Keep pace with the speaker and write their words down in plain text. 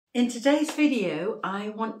In today's video, I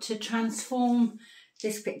want to transform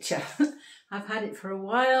this picture. I've had it for a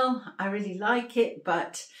while, I really like it,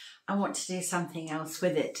 but I want to do something else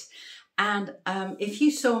with it. And if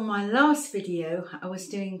you saw my last video, I was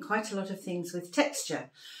doing quite a lot of things with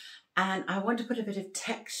texture. And I want to put a bit of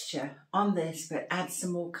texture on this, but add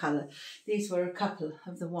some more colour. These were a couple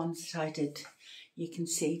of the ones that I did. You can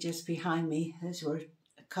see just behind me, those were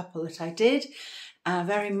a couple that I did.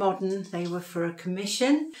 Very modern, they were for a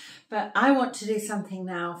commission, but I want to do something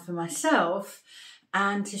now for myself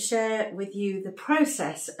and to share with you the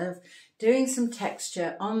process of doing some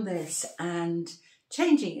texture on this and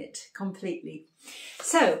changing it completely.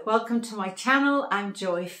 So, welcome to my channel. I'm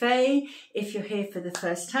Fahey. If you're here for the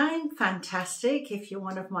first time, fantastic. If you're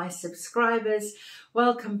one of my subscribers,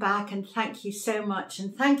 welcome back and thank you so much.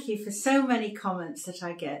 And thank you for so many comments that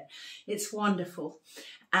I get. It's wonderful.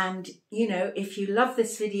 And, you know, if you love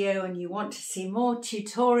this video and you want to see more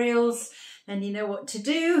tutorials, then you know what to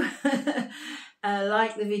do.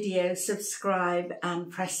 Like the video, subscribe and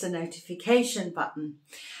press the notification button.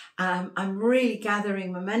 I'm really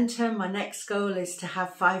gathering momentum. My next goal is to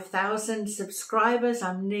have 5,000 subscribers.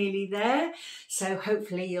 I'm nearly there. So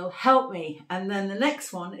hopefully you'll help me. And then the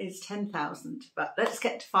next one is 10,000. But let's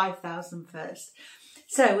get to 5,000 first.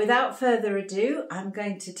 So without further ado, I'm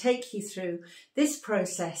going to take you through this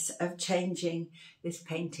process of changing this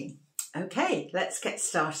painting. Okay, let's get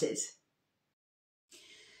started.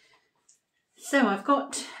 So I've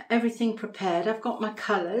got everything prepared. I've got my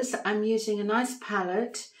colours. I'm using a nice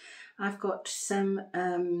palette. I've got some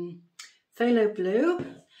phthalo blue,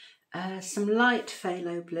 some light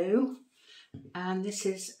phthalo blue, and this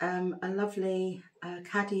is a lovely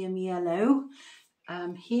cadmium yellow.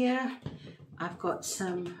 Here I've got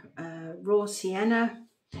some raw sienna,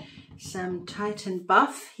 some Titan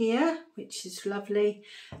buff here, which is lovely,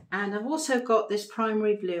 and I've also got this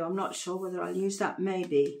primary blue. I'm not sure whether I'll use that,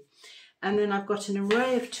 maybe. And then I've got an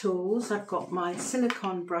array of tools. I've got my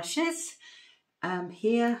silicone brushes.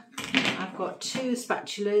 Here I've got two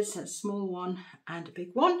spatulas, a small one and a big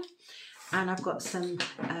one, and I've got some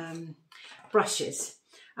brushes.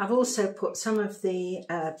 I've also put some of the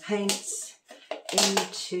paints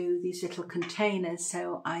into these little containers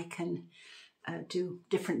so I can do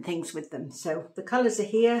different things with them. So the colours are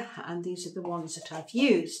here and these are the ones that I've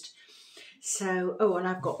used. So, oh, and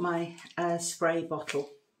I've got my spray bottle.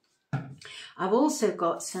 I've also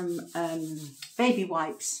got some baby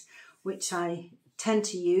wipes, which I tend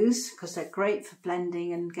to use because they're great for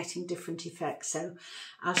blending and getting different effects. So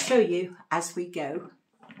I'll show you as we go.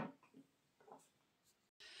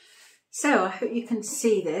 So I hope you can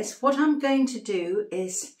see this. What I'm going to do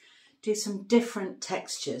is do some different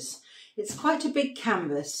textures. It's quite a big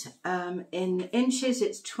canvas. In inches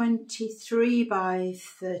it's 23 by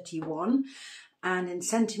 31 and in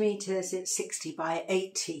centimetres it's 60 by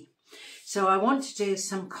 80. So I want to do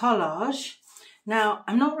some collage. Now,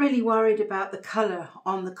 I'm not really worried about the colour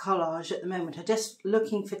on the collage at the moment. I'm just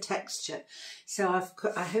looking for texture. So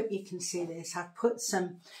I hope you can see this. I've put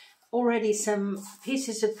already some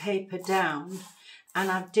pieces of paper down and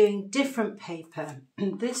I'm doing different paper.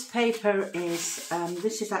 This paper is,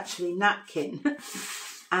 this is actually napkin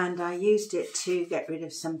and I used it to get rid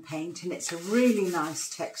of some paint and it's a really nice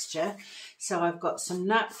texture. So I've got some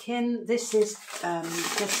napkin. This is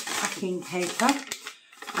just packing paper.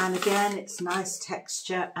 And again, it's nice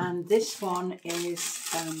texture. And this one is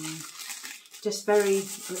just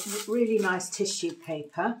really nice tissue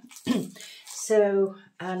paper. So,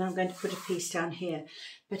 and I'm going to put a piece down here.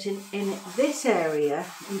 But in this area,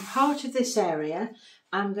 in part of this area,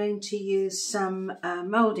 I'm going to use some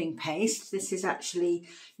moulding paste. This is actually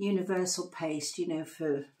universal paste, you know,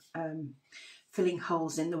 for filling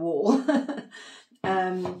holes in the wall. So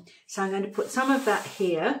I'm going to put some of that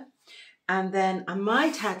here. And then I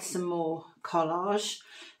might add some more collage,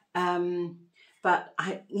 but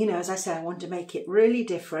you know, as I say, I want to make it really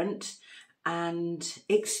different and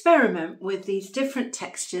experiment with these different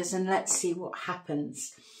textures and let's see what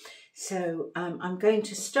happens. So I'm going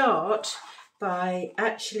to start by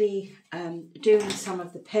actually doing some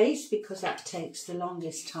of the paste because that takes the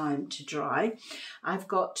longest time to dry. I've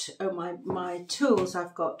got my tools.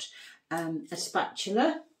 I've got a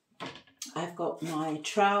spatula. I've got my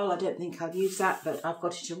trowel. I don't think I'll use that, but I've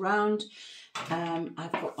got it around.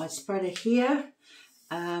 I've got my spreader here,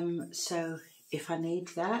 so if I need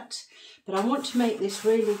that. But I want to make this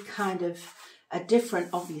really kind of a different,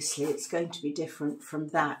 obviously it's going to be different from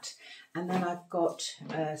that. And then I've got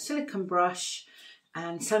a silicone brush,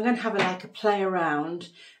 and so I'm going to have like a play around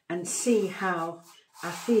and see how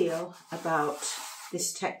I feel about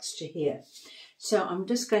this texture here. So I'm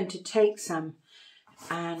just going to take some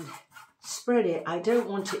and spread it. I don't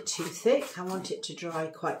want it too thick. I want it to dry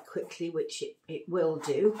quite quickly, which it will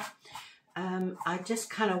do. I just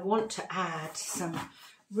kind of want to add some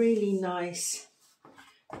really nice,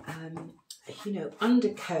 you know,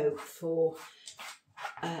 undercoat for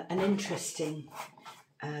an interesting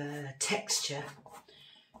texture.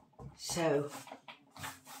 So,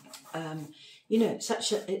 you know,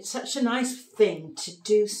 it's such a nice thing to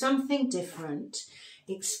do something different,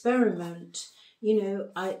 experiment. You know,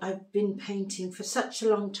 I've been painting for such a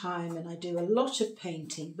long time and I do a lot of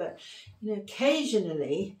painting, but, you know,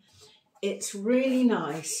 occasionally it's really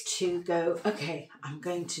nice to go, okay, I'm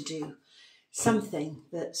going to do something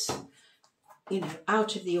that's, you know,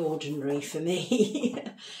 out of the ordinary for me.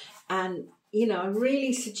 And, you know, I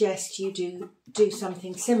really suggest you do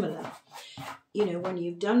something similar. You know, when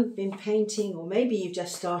you've been painting, or maybe you've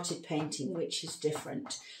just started painting, which is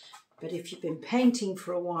different. But if you've been painting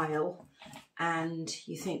for a while and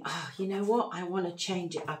you think, oh, you know what, I want to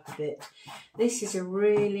change it up a bit. This is a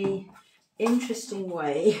really interesting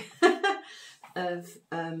way of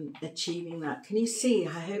achieving that. Can you see?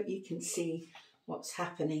 I hope you can see what's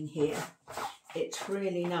happening here. It's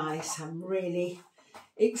really nice. I'm really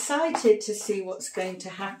excited to see what's going to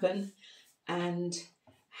happen and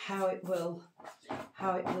how it will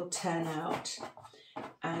turn out.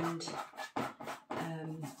 And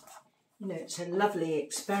you know, it's a lovely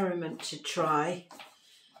experiment to try.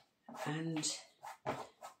 And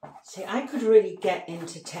see, I could really get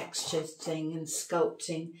into texture thing and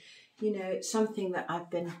sculpting. You know, it's something that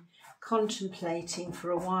I've been contemplating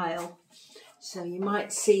for a while. So you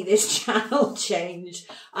might see this channel change.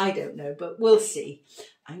 I don't know, but we'll see.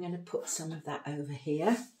 I'm going to put some of that over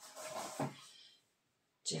here,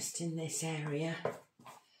 just in this area.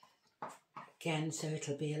 Again, so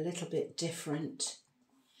it'll be a little bit different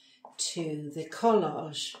to the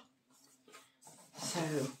collage. So,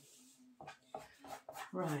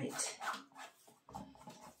 right.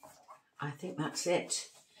 I think that's it.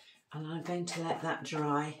 And I'm going to let that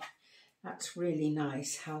dry. That's really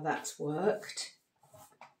nice how that's worked.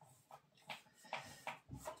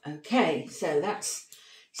 Okay, so that's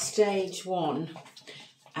stage one.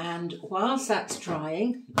 And whilst that's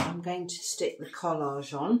drying, I'm going to stick the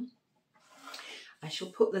collage on. I shall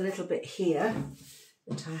put the little bit here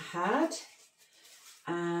that I had.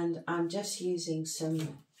 And I'm just using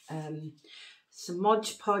some Mod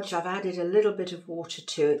Podge. I've added a little bit of water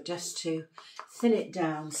to it just to thin it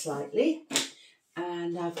down slightly.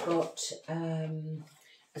 And I've got a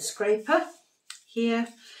scraper here,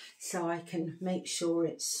 so I can make sure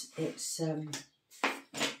it's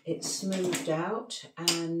smoothed out,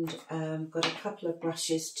 and got a couple of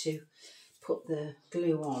brushes to put the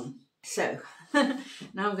glue on. So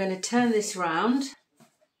now I'm going to turn this round.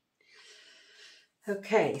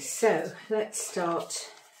 Okay, so let's start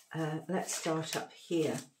up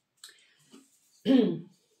here.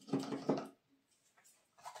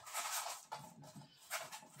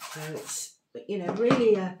 So it's, you know,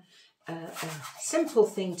 really a simple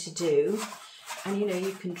thing to do, and you know,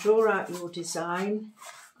 you can draw out your design.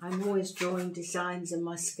 I'm always drawing designs in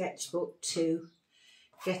my sketchbook to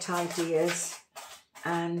get ideas,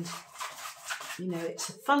 and you know, it's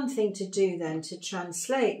a fun thing to do then, to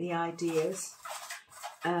translate the ideas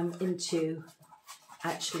into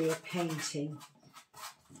actually a painting.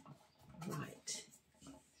 Right,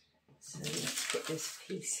 so let's put this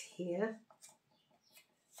piece here.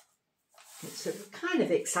 It's kind of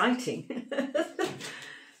exciting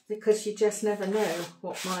because you just never know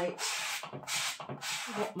what might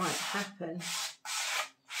happen.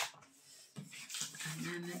 And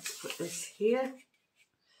then let's put this here.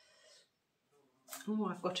 Oh,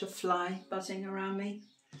 I've got a fly buzzing around me.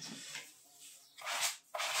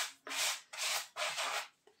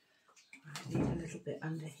 I need a little bit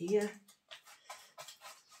under here.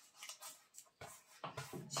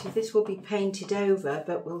 So this will be painted over,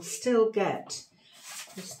 but we'll still get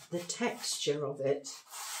the texture of it.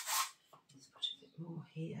 Let's put a bit more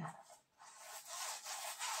here.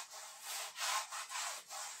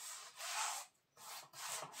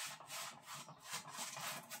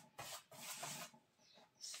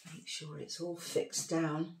 Just make sure it's all fixed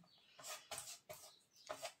down.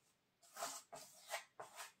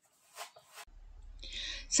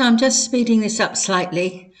 So I'm just speeding this up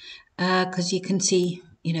slightly because you can see,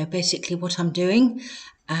 you know, basically what I'm doing,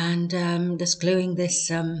 and just gluing this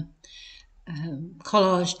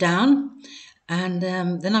collage down, and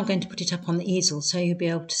then I'm going to put it up on the easel so you'll be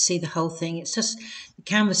able to see the whole thing. It's just, the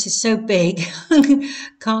canvas is so big,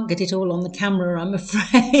 can't get it all on the camera, I'm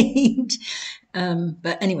afraid.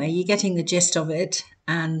 But anyway, you're getting the gist of it,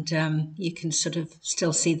 and you can sort of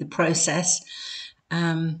still see the process.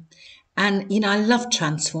 And, I love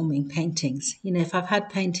transforming paintings. If I've had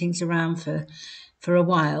paintings around for a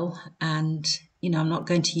while and, I'm not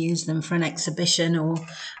going to use them for an exhibition, or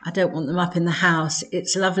I don't want them up in the house,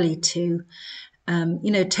 it's lovely to,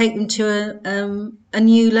 take them to a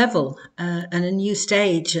new level and a new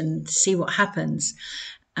stage and see what happens.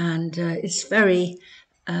 And it's very,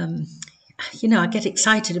 I get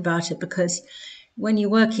excited about it because when you're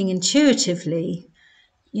working intuitively,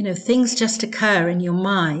 things just occur in your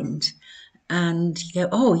mind and you go,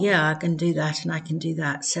 oh yeah, I can do that and I can do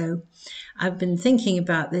that. So I've been thinking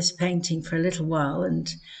about this painting for a little while,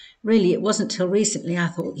 and really it wasn't till recently I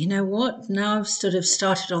thought, you know what, now I've sort of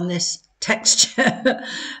started on this texture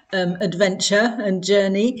adventure and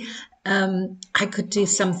journey, I could do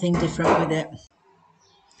something different with it.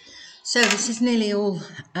 So this is nearly all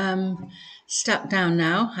stuck down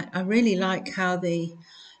now. I really like how the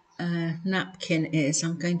napkin is.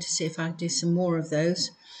 I'm going to see if I can do some more of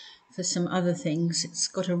those for some other things. It's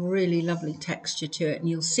got a really lovely texture to it, and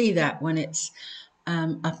you'll see that when it's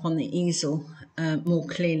up on the easel more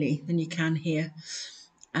clearly than you can here.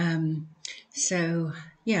 So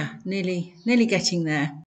yeah, nearly getting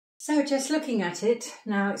there. So just looking at it,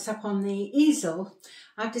 now it's up on the easel,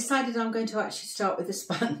 I've decided I'm going to actually start with a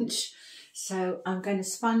sponge. So I'm going to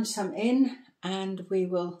sponge some in and we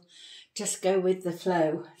will just go with the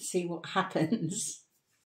flow, see what happens.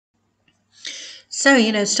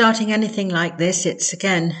 So, starting anything like this, it's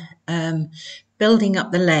again building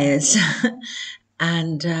up the layers.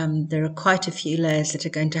 And there are quite a few layers that are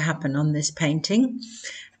going to happen on this painting.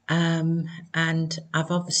 And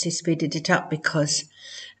I've obviously speeded it up because,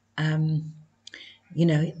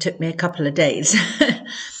 it took me a couple of days.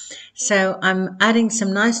 So I'm adding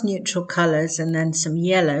some nice neutral colours and then some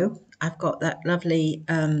yellow. I've got that lovely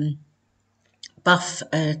buff,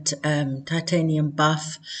 titanium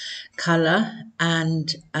buff colour,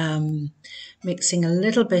 and mixing a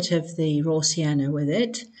little bit of the raw sienna with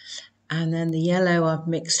it. And then the yellow I've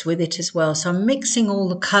mixed with it as well. So I'm mixing all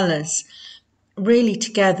the colours really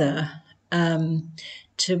together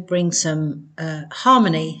to bring some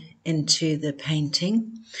harmony into the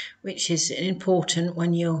painting, which is important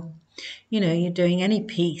when you're doing any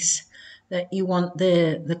piece, that you want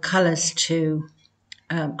the colours to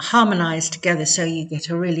harmonise together so you get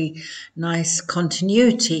a really nice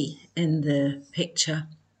continuity in the picture.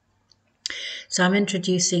 So I'm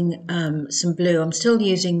introducing some blue. I'm still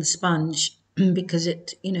using the sponge because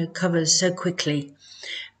it covers so quickly,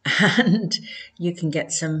 and you can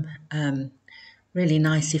get some really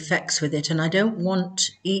nice effects with it. And I don't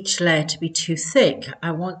want each layer to be too thick.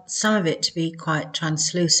 I want some of it to be quite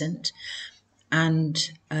translucent and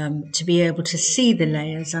to be able to see the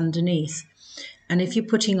layers underneath. And if you're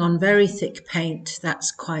putting on very thick paint,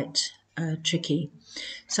 that's quite tricky.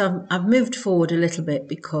 So I've moved forward a little bit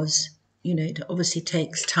because, it obviously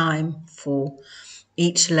takes time for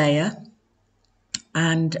each layer.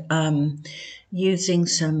 And using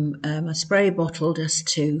a spray bottle just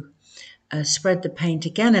to spread the paint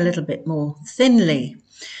again a little bit more thinly.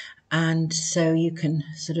 And so you can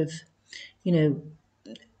sort of, you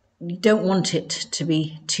don't want it to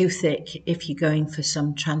be too thick if you're going for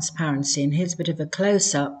some transparency. And here's a bit of a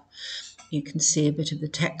close-up. You can see a bit of the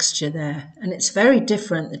texture there. And it's very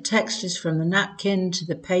different. The textures from the napkin to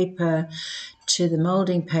the paper to the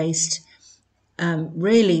moulding paste,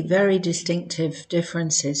 really very distinctive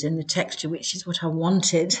differences in the texture, which is what I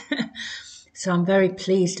wanted. So I'm very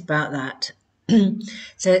pleased about that.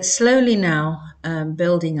 So it's slowly now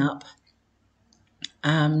building up.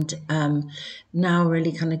 And now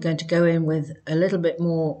really kind of going to go in with a little bit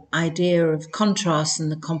more idea of contrast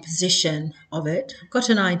and the composition of it. I've got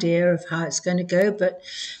an idea of how it's going to go, but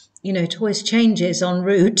it always changes en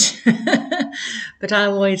route. But I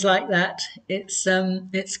always like that.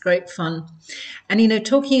 It's great fun. And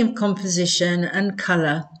talking of composition and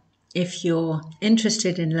colour, if you're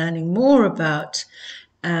interested in learning more about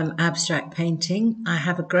abstract painting, I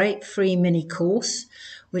have a great free mini course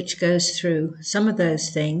which goes through some of those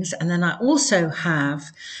things. And then I also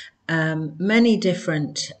have many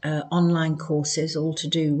different online courses all to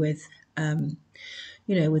do with,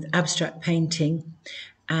 with abstract painting.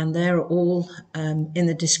 And they're all in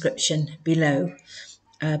the description below.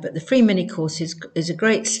 But the free mini course is a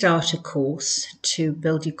great starter course to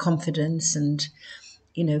build your confidence and,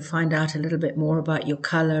 find out a little bit more about your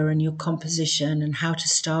colour and your composition and how to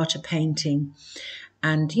start a painting.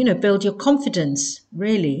 And, build your confidence,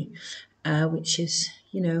 really, which is,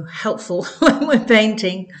 helpful when we're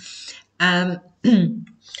painting.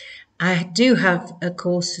 I do have a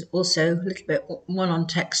course also, a little bit one on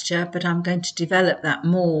texture, but I'm going to develop that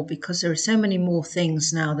more because there are so many more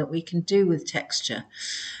things now that we can do with texture.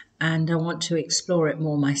 and I want to explore it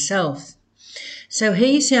more myself. So here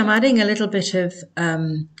you see I'm adding a little bit of,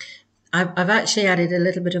 I've actually added a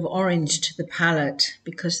little bit of orange to the palette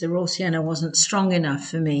because the raw sienna wasn't strong enough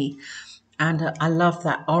for me. And I love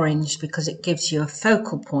that orange because it gives you a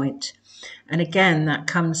focal point. And again, that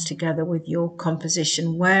comes together with your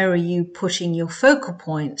composition. Where are you putting your focal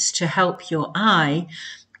points to help your eye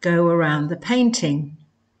go around the painting?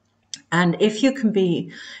 And if you can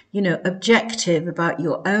be, objective about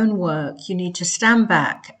your own work, you need to stand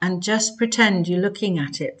back and just pretend you're looking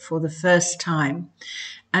at it for the first time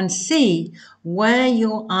and see where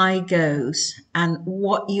your eye goes and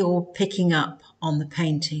what you're picking up on the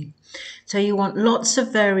painting. So you want lots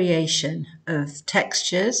of variation of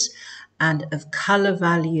textures and of color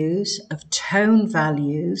values, of tone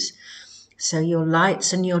values. So your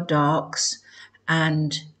lights and your darks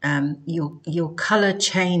and your color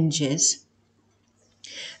changes,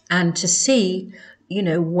 and to see,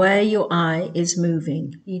 where your eye is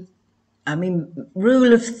moving.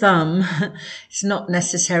 Rule of thumb, it's not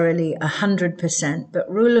necessarily 100%,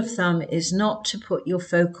 but rule of thumb is not to put your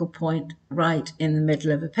focal point right in the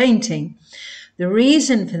middle of a painting. The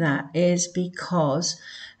reason for that is because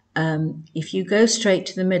if you go straight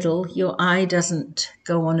to the middle, your eye doesn't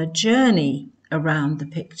go on a journey around the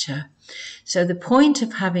picture. So the point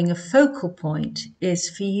of having a focal point is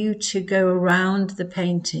for you to go around the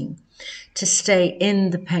painting, to stay in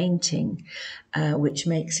the painting, which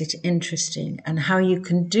makes it interesting. And how you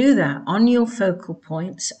can do that on your focal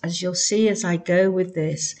points, as you'll see as I go with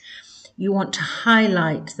this, you want to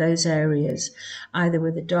highlight those areas, either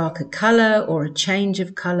with a darker color or a change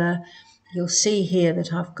of color. You'll see here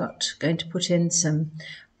that I've going to put in some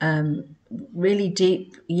really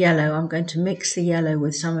deep yellow. I'm going to mix the yellow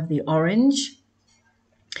with some of the orange.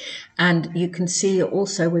 And you can see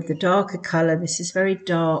also with the darker color, this is very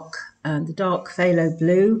dark, the dark phthalo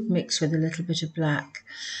blue mixed with a little bit of black.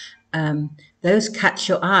 Those catch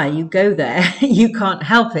your eye, you go there, you can't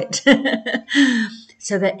help it.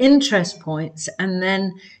 So they're interest points, and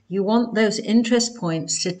then you want those interest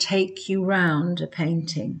points to take you round a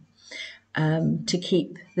painting, to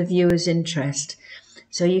keep the viewer's interest.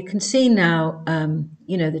 So you can see now,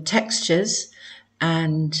 the textures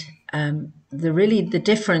and the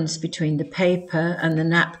difference between the paper and the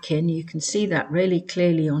napkin. You can see that really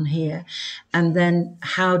clearly on here. And then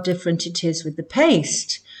how different it is with the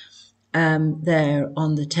paste there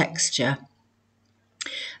on the texture.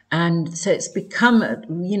 And so it's become,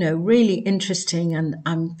 really interesting, and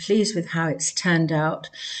I'm pleased with how it's turned out.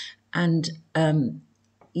 And,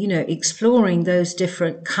 exploring those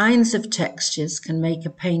different kinds of textures can make a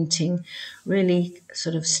painting really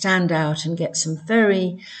sort of stand out and get some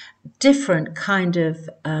very different kind of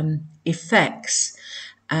effects.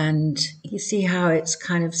 And you see how it's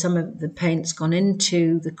kind of, some of the paint's gone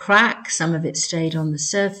into the crack, some of it stayed on the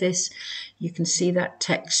surface. You can see that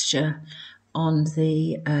texture on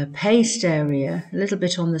the paste area, a little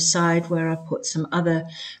bit on the side where I put some other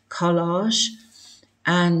collage,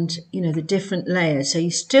 and the different layers. So you're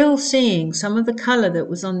still seeing some of the color that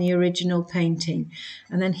was on the original painting.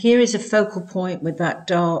 And then here is a focal point with that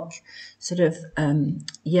dark sort of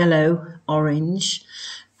yellow orange.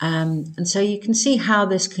 And so you can see how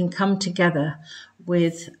this can come together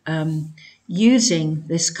with using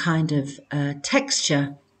this kind of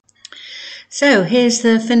texture. So here's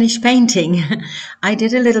the finished painting. I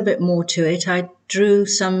did a little bit more to it. I drew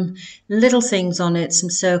some little things on it, some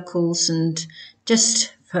circles, and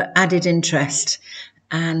just for added interest.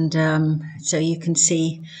 And so you can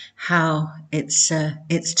see how it's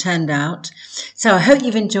turned out. So I hope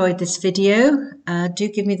you've enjoyed this video. Do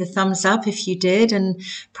give me the thumbs up if you did, and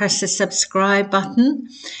press the subscribe button.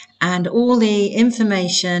 And all the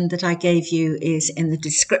information that I gave you is in the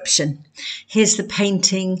description. Here's the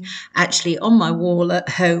painting actually on my wall at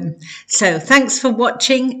home. So thanks for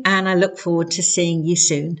watching, and I look forward to seeing you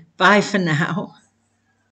soon. Bye for now.